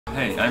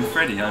Hey, I'm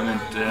Freddy. I'm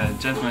at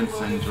Gentleman's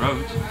and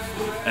Road,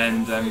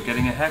 and I'm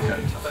getting a haircut.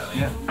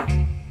 Yeah.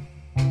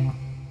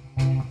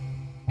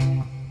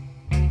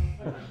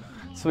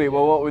 Sweet.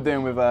 Well, what we're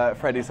doing with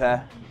Freddy's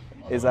hair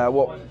is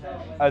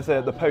as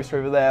the poster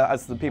over there,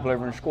 as the people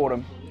over in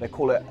Squadron, they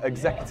call it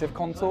executive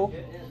contour.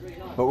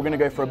 But we're going to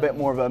go for a bit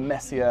more of a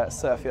messier,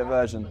 surfier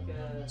version.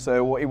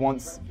 So what he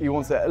wants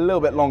it a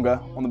little bit longer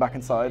on the back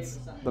and sides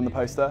than the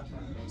poster.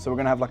 So we're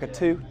going to have like a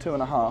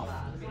 2.5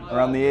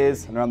 around the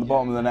ears and around the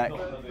bottom of the neck,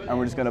 and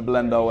we're just going to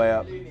blend our way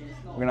up.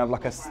 We're going to have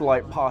like a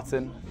slight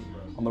parting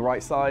on the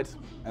right side,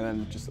 and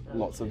then just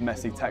lots of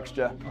messy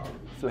texture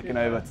flicking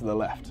over to the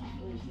left.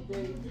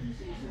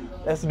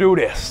 Let's do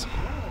this.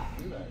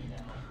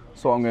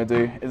 So what I'm going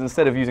to do is,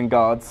 instead of using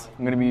guards,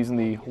 I'm going to be using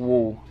the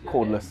wall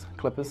cordless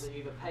clippers.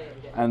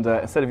 And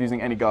instead of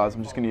using any guards,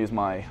 I'm just going to use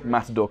my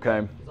Matador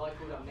comb.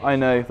 I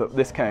know that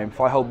this comb,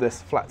 if I hold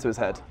this flat to his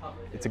head,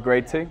 it's a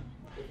grade 2.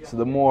 So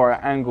the more I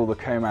angle the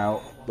comb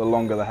out, the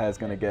longer the hair is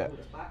going to get,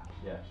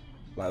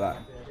 like that,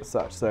 as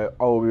such. So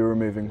I will be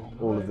removing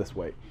all of this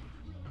weight.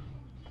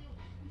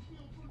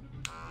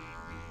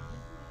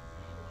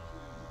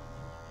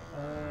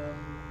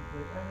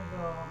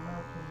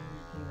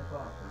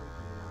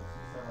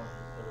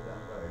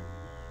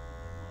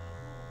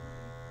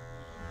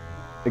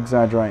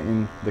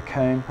 Exaggerating the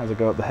comb as I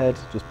go up the head,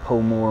 just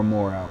pull more and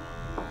more out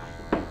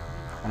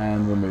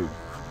and remove.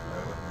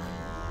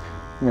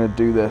 I'm going to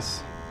do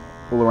this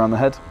all around the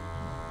head.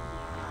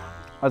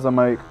 As I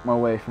make my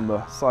way from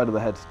the side of the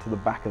head to the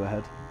back of the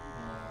head,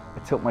 I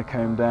tilt my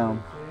comb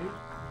down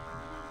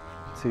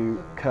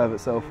to curve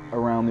itself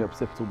around the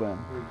occipital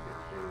bone.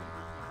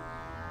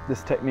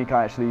 This technique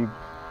I actually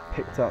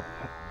picked up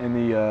in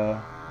the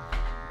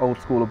old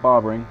school of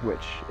barbering,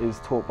 which is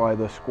taught by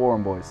the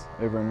Squadron boys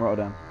over in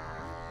Rotterdam.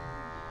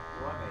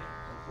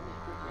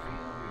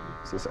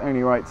 So it's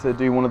only right to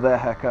do one of their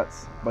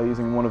haircuts by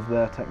using one of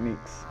their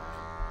techniques.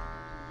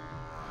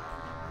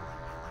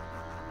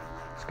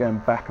 Just going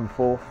back and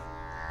forth,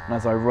 and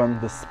as I run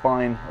the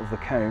spine of the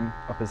comb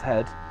up his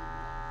head,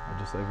 I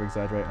just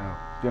over-exaggerate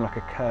out, doing like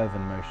a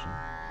curving motion.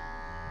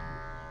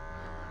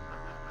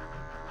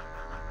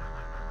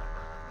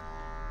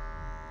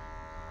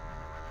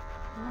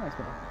 Nice,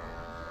 man.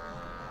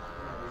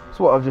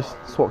 So what I've just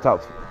swapped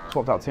out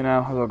to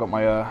now, is I've got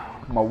my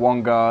my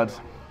one guard,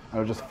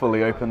 I've just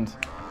fully opened,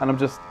 and I'm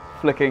just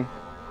flicking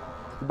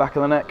the back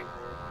of the neck,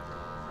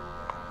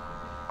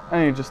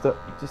 and just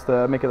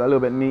to make it a little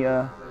bit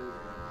neater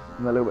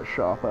and a little bit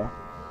sharper.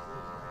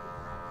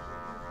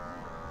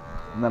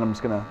 And then I'm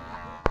just gonna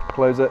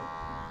close it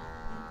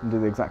and do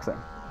the exact same.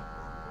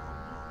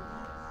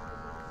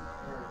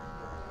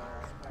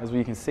 As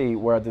you can see,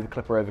 where I did the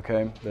clipper over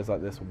comb, there's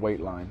like this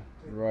weight line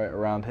right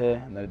around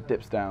here, and then it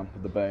dips down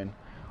with the bone.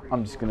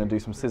 I'm just gonna do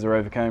some scissor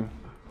over comb,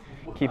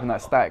 keeping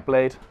that static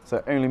blade,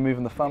 so only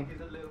moving the thumb,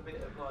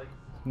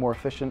 more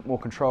efficient, more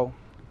control,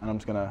 and I'm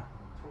just gonna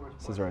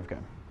scissor over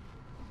comb.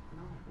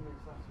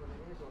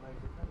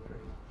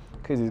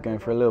 Because he's going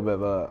for a little bit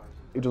of a,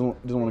 he doesn't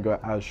want to go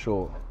as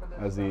short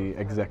as the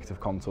executive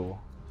contour,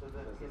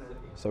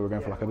 so we're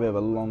going for like a bit of a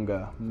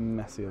longer,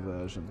 messier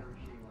version.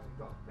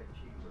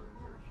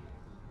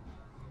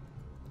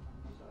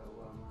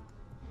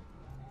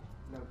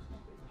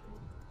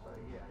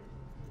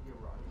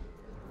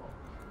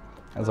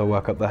 As I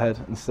work up the head,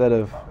 instead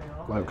of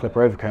like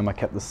clipper over comb, I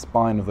kept the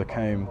spine of the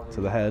comb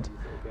to the head.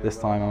 This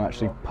time I'm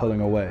actually pulling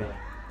away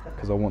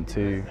because I want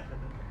to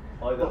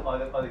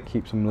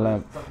keep some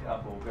length.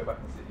 Go back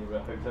and sit in your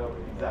hotel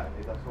room.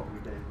 Exactly, that's what we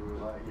did. We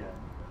were like,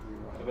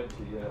 yeah.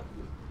 Eventually, you have to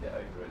get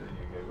over it, then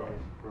you go, right,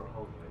 we're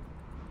holding it.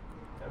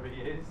 That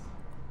really is.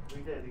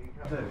 We did.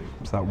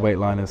 So that weight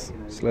line is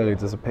slowly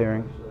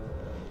disappearing,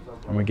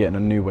 and we're getting a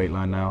new weight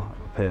line now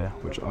up here,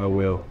 which I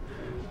will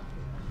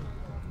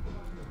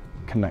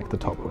connect the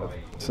top with.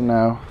 So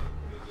now,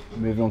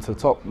 moving on to the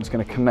top, I'm just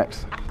going to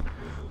connect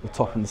the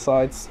top and the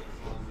sides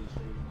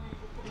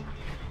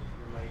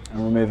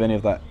and remove any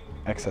of that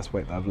excess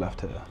weight that I've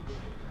left here.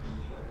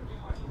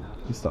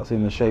 You start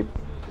seeing the shape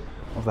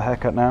of the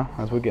haircut now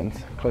as we're getting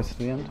closer to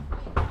the end.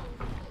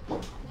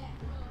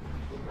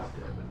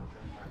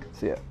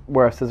 So yeah,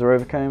 where I scissor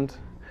over combed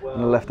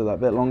and I left it that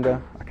bit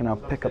longer, I can now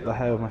pick up the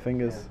hair with my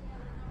fingers.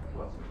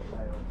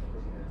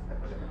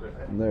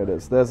 And there it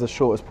is. There's the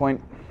shortest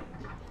point.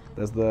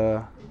 There's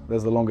the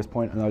longest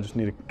point, and I just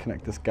need to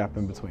connect this gap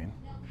in between.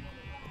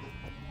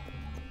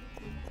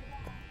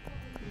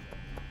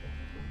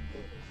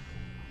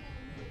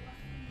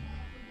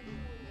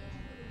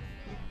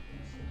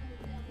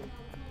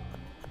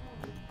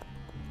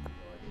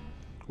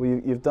 Well,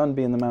 you've done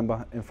being the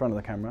man in front of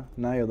the camera.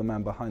 Now you're the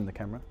man behind the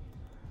camera.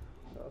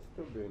 I'm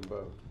still doing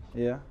both.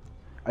 Yeah.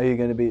 Are you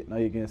going to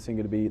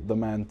be the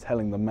man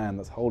telling the man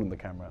that's holding the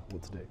camera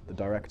what to do, the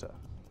director?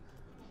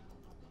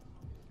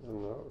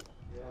 No.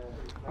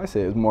 I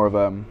see it as more of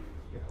I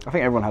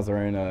think everyone has their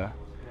own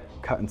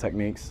cutting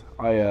techniques.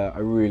 I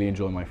really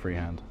enjoy my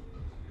freehand.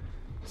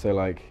 So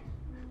like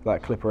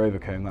that clipper over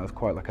comb, that was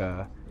quite like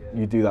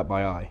you do that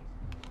by eye.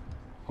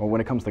 Or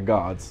when it comes to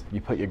guards, you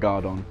put your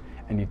guard on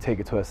and you take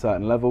it to a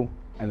certain level,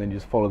 and then you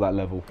just follow that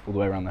level all the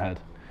way around the head.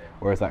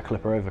 Whereas that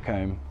clipper over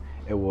comb,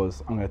 it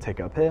was, I'm going to take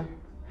it up here,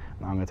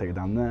 now I'm going to take it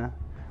down there,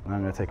 and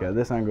I'm going to take it at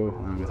this angle, and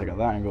I'm going to take it at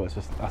that angle. It's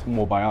just, that's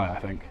more by eye, I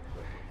think.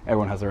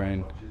 Everyone has their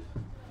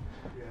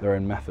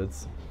own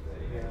methods.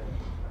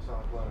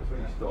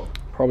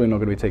 Probably not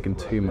going to be taking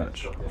too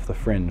much off the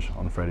fringe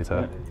on Freddy's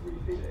hair,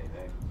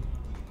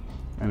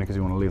 only because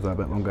you want to leave that a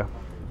bit longer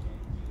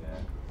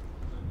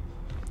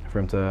for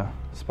him to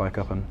spike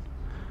up and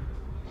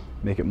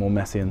make it more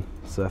messy and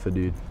surfer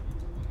dude.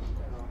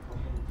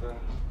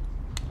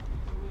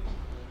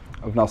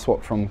 I've now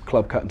swapped from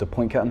club cutting to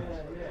point cutting,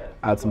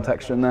 add some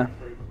texture in there.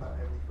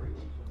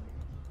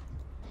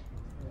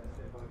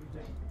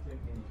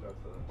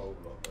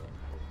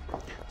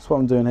 So what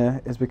I'm doing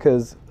here is,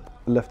 because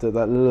I left it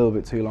that little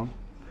bit too long,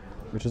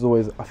 which is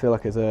always, I feel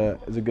like is a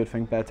good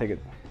thing.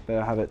 Better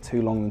have it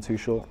too long than too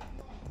short,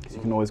 because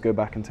you can always go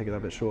back and take it a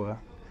bit shorter.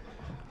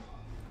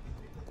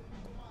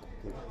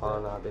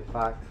 I've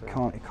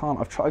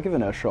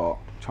given it a shot,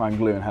 trying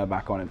gluing hair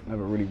back on it,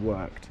 never really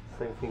worked.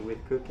 Same thing with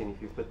cooking, if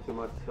you put too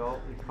much salt,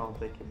 you can't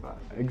take it back.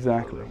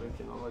 Exactly.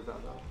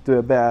 Do it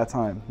a bit at a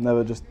time,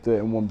 never just do it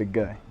in one big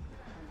go.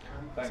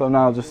 So I'm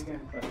now just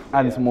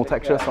adding some more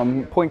texture, so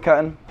I'm point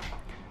cutting,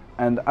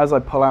 and as I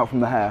pull out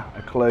from the hair,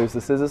 I close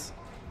the scissors,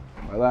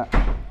 like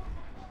that.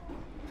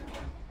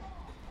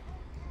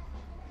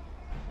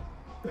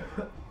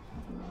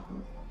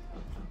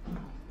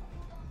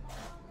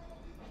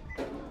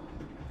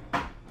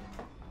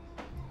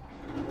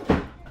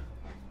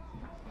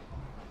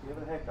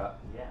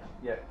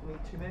 Yeah, need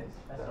 2 minutes?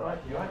 That's all right,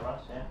 you're right,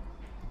 Russ, yeah.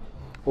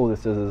 All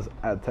this does is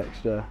add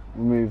texture,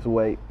 removes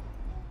weight.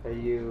 Are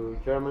you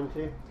German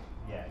too?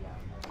 Yeah.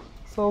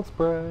 Salt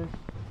spray.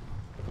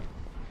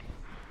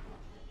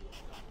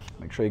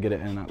 Make sure you get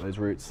it in at those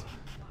roots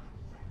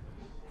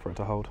for it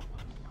to hold.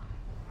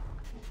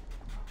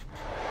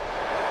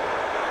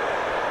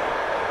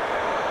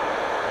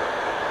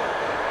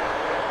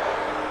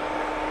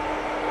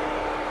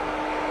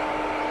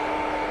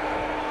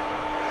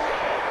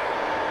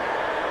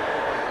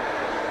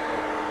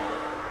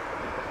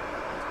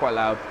 Quite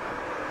loud.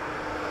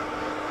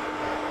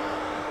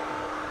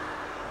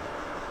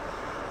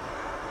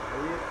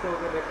 Are you still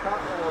going to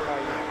cut, or are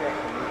you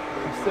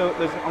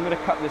checking? I'm going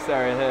to cut this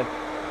area here.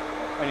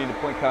 I need a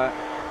point cut,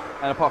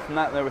 and apart from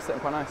that, they were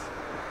sitting quite nice.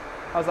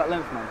 How's that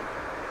length, man?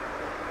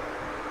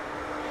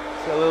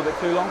 Still a little bit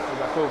too long? Is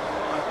that cool?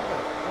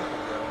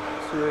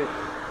 Sweet.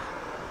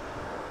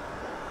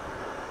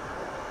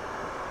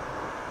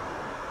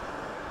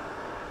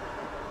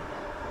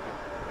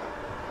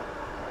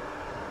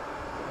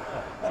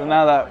 So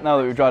now that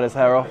we've dried his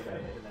hair off,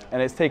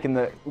 and it's taken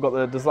we've got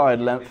the desired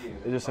length,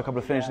 there's just a couple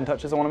of finishing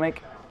touches I want to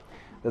make.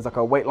 There's like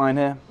a weight line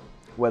here,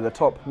 where the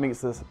top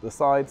meets the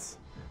sides.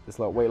 This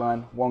like weight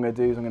line. What I'm going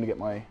to do is I'm going to get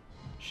my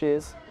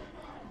shears,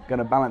 I'm going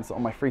to balance it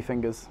on my 3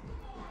 fingers,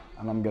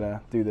 and I'm going to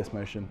do this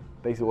motion.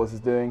 Basically what this is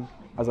doing,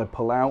 as I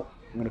pull out,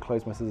 I'm going to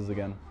close my scissors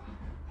again.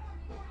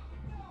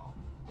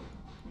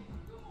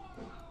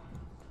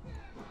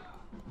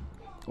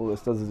 All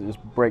this does is it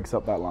just breaks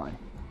up that line.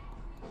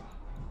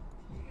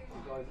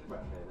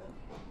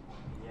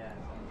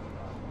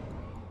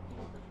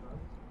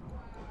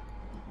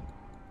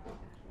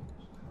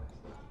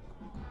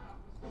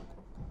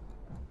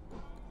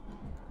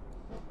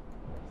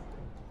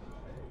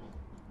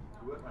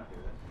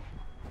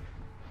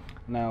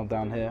 Now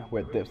down here,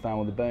 where it dips down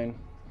with the bone,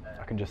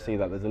 I can just see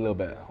that there's a little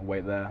bit of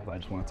weight there that I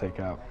just want to take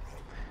out.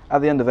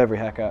 At the end of every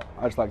haircut,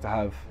 I just like to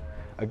have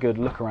a good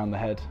look around the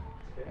head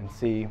and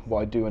see what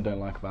I do and don't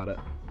like about it.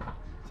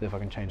 See if I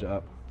can change it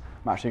up.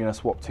 I'm actually going to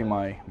swap to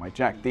my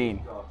Jack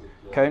Dean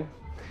comb.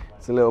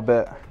 It's a little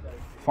bit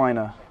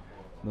finer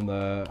than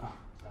the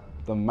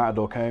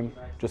Matador comb,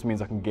 just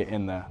means I can get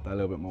in there that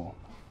little bit more.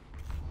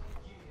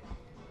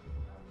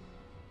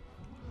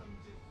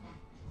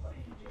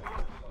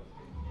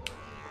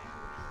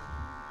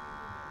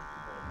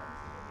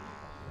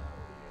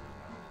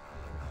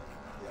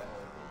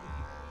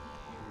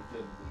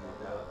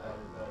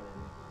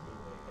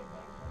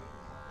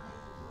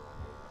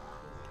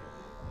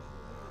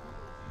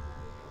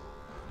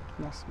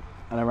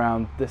 And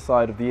around this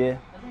side of the ear,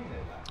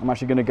 I'm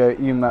actually going to go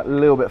even that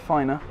little bit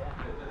finer.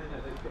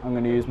 I'm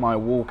going to use my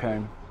wall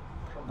comb.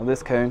 Now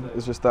this comb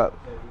is just that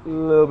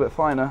little bit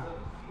finer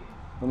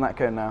than that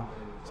comb now.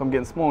 So I'm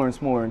getting smaller and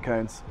smaller in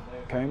combs.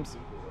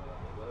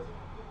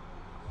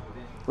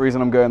 The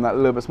reason I'm going that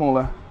little bit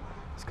smaller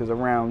is because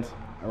around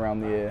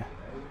the ear,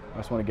 I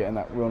just want to get in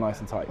that real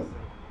nice and tight.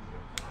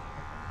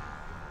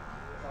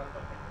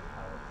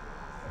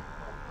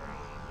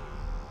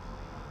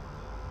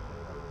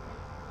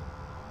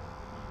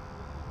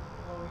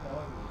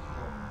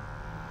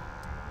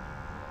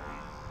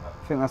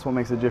 I think that's what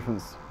makes the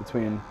difference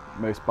between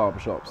most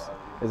barbershops,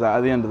 is that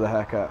at the end of the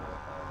haircut,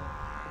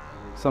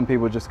 some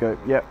people just go,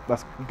 yep,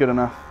 that's good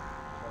enough,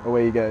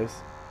 away he goes.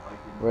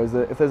 Whereas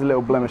if there's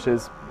little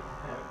blemishes,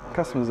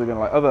 customers are going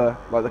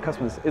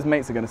to his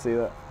mates are going to see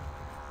that.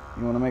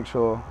 You want to make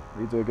sure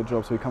you do a good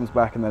job so he comes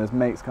back and then his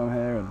mates come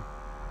here and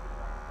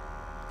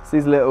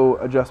It's these little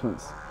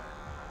adjustments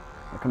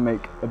that can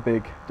make a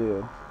big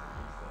deal.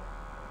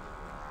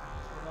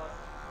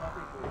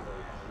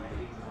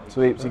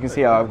 Sweet, so you can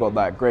see how I've got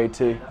that grade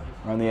 2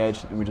 around the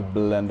edge, and we just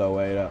blend our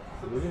way up.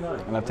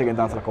 And I've taken it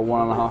down to like a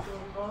 1.5.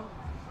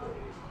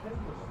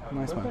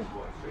 Nice one.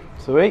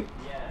 Sweet.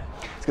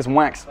 Let's get some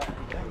wax.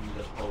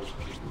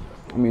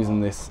 I'm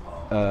using this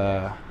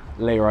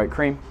Layrite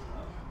cream,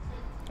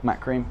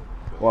 matte cream.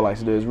 What I like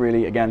to do is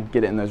really, again,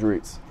 get it in those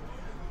roots.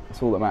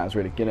 That's all that matters,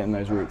 really. Get it in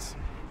those roots.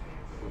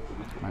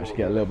 Actually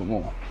get a little bit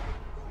more.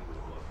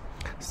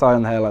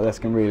 Styling the hair like this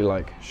can really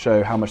like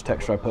show how much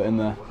texture I put in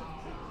there.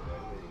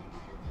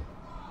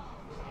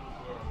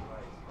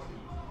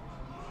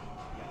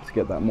 To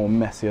get that more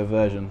messier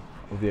version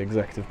of the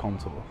executive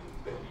contour.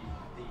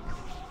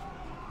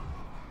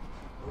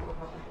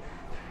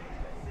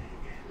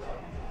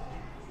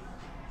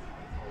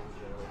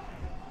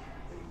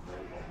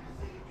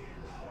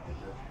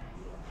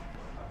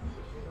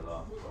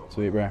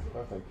 Sweet, bro.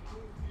 Perfect.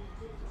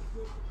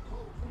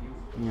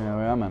 Yeah,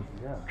 we are, man.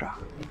 Yeah.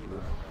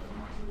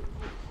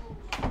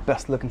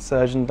 Best looking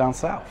surgeon down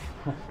south.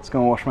 Let's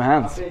go and wash my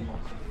hands.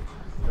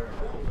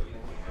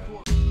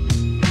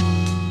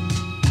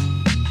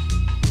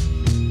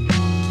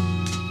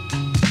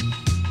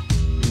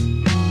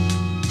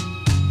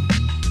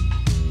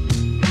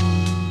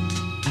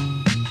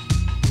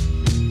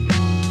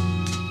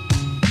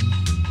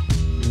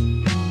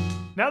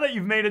 Now that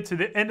you've made it to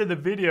the end of the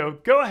video,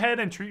 go ahead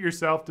and treat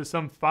yourself to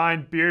some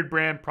fine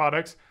Beardbrand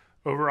products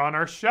over on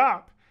our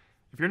shop.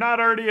 If you're not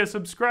already a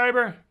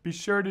subscriber, be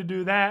sure to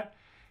do that.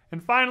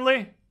 And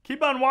finally,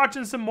 keep on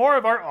watching some more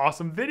of our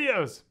awesome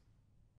videos.